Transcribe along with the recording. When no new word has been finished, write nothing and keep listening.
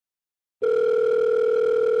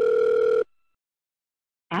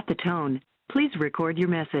At the tone, please record your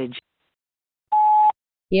message.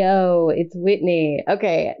 Yo, it's Whitney.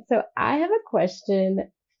 Okay, so I have a question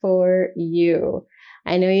for you.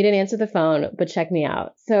 I know you didn't answer the phone, but check me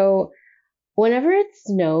out. So, whenever it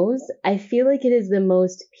snows, I feel like it is the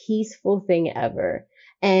most peaceful thing ever.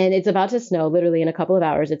 And it's about to snow literally in a couple of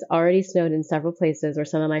hours. It's already snowed in several places where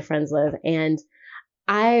some of my friends live. And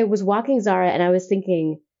I was walking Zara and I was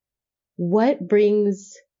thinking, what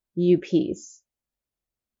brings you peace?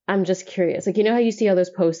 I'm just curious. Like, you know how you see all those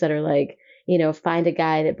posts that are like, find a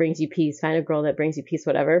guy that brings you peace, find a girl that brings you peace,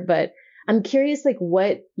 whatever. But I'm curious, like,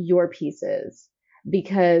 what your peace is,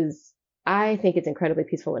 because I think it's incredibly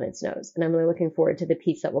peaceful when it snows. And I'm really looking forward to the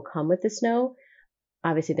peace that will come with the snow.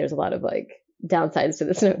 Obviously, there's a lot of like downsides to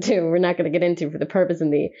the snow too. We're not going to get into for the purpose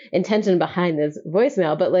and the intention behind this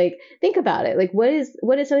voicemail, but like, think about it. Like, what is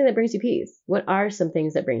something that brings you peace? What are some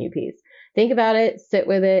things that bring you peace? Think about it, sit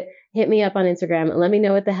with it, hit me up on Instagram and let me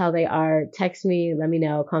know what the hell they are. Text me, let me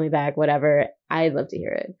know, call me back, whatever. I'd love to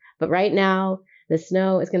hear it. But right now, the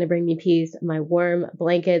snow is going to bring me peace. My warm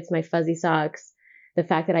blankets, my fuzzy socks, the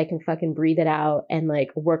fact that I can fucking breathe it out and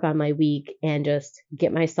like work on my week and just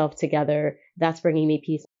get myself together. That's bringing me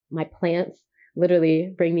peace. My plants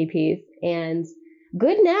literally bring me peace, and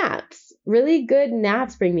good naps, really good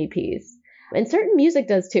naps bring me peace. And certain music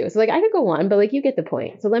does too. So like I could go on, but like you get the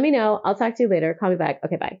point. So let me know. I'll talk to you later. Call me back.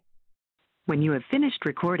 Okay, bye. When you have finished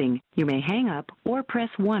recording, you may hang up or press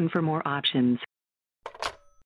 1 for more options.